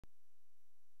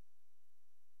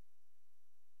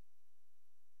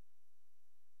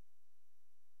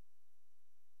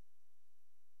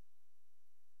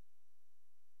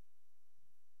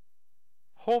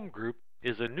HomeGroup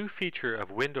is a new feature of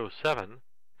Windows 7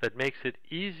 that makes it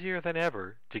easier than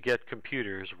ever to get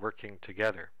computers working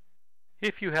together.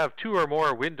 If you have 2 or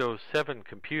more Windows 7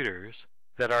 computers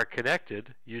that are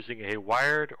connected using a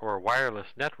wired or wireless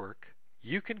network,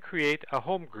 you can create a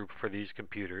HomeGroup for these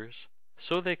computers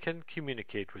so they can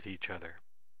communicate with each other.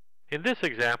 In this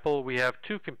example, we have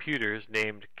 2 computers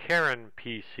named Karen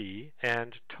PC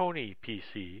and Tony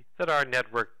PC that are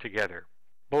networked together.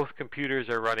 Both computers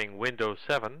are running Windows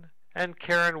 7, and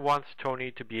Karen wants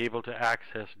Tony to be able to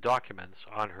access documents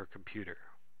on her computer.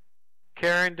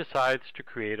 Karen decides to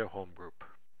create a HomeGroup.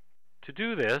 To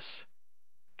do this,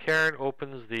 Karen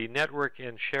opens the Network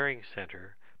and Sharing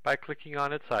Center by clicking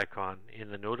on its icon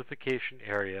in the notification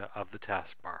area of the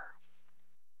taskbar.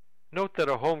 Note that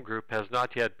a HomeGroup has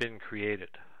not yet been created.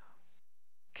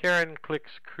 Karen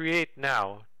clicks Create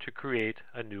Now to create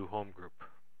a new HomeGroup.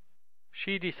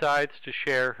 She decides to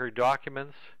share her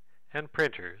documents and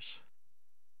printers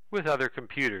with other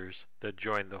computers that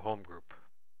join the HomeGroup.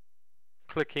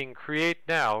 Clicking Create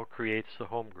Now creates the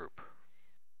HomeGroup.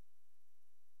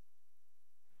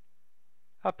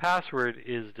 A password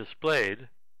is displayed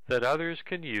that others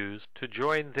can use to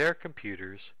join their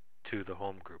computers to the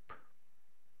HomeGroup.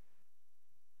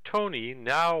 Tony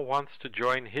now wants to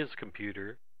join his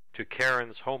computer to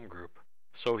Karen's HomeGroup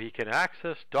so he can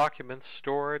access documents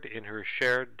stored in her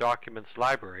shared documents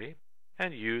library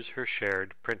and use her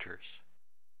shared printers.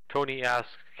 Tony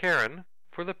asks Karen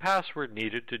for the password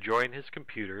needed to join his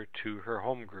computer to her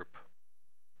HomeGroup.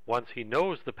 Once he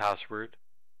knows the password,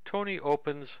 Tony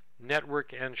opens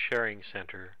Network and Sharing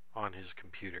Center on his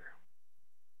computer.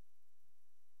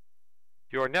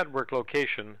 Your network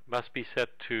location must be set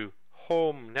to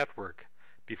Home Network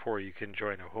before you can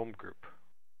join a HomeGroup.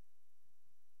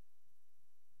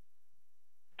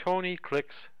 Tony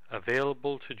clicks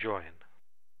Available to Join.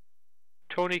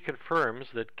 Tony confirms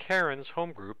that Karen's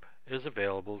HomeGroup is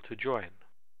available to join.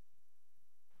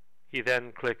 He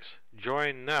then clicks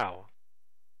Join Now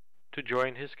to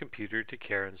join his computer to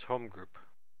Karen's HomeGroup.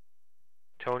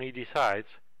 Tony decides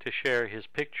to share his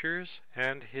pictures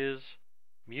and his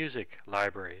music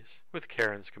libraries with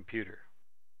Karen's computer.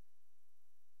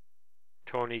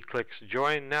 Tony clicks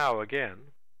Join Now again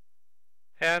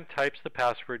and types the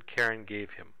password Karen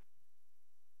gave him.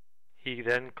 He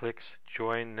then clicks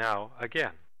Join Now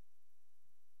again.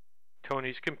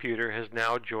 Tony's computer has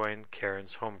now joined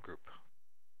Karen's HomeGroup.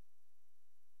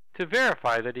 To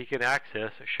verify that he can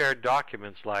access a shared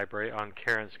documents library on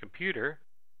Karen's computer,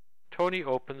 Tony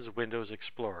opens Windows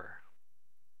Explorer.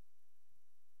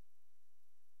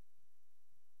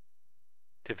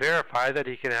 To verify that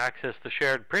he can access the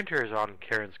shared printers on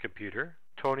Karen's computer,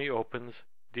 Tony opens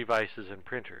Devices and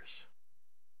Printers.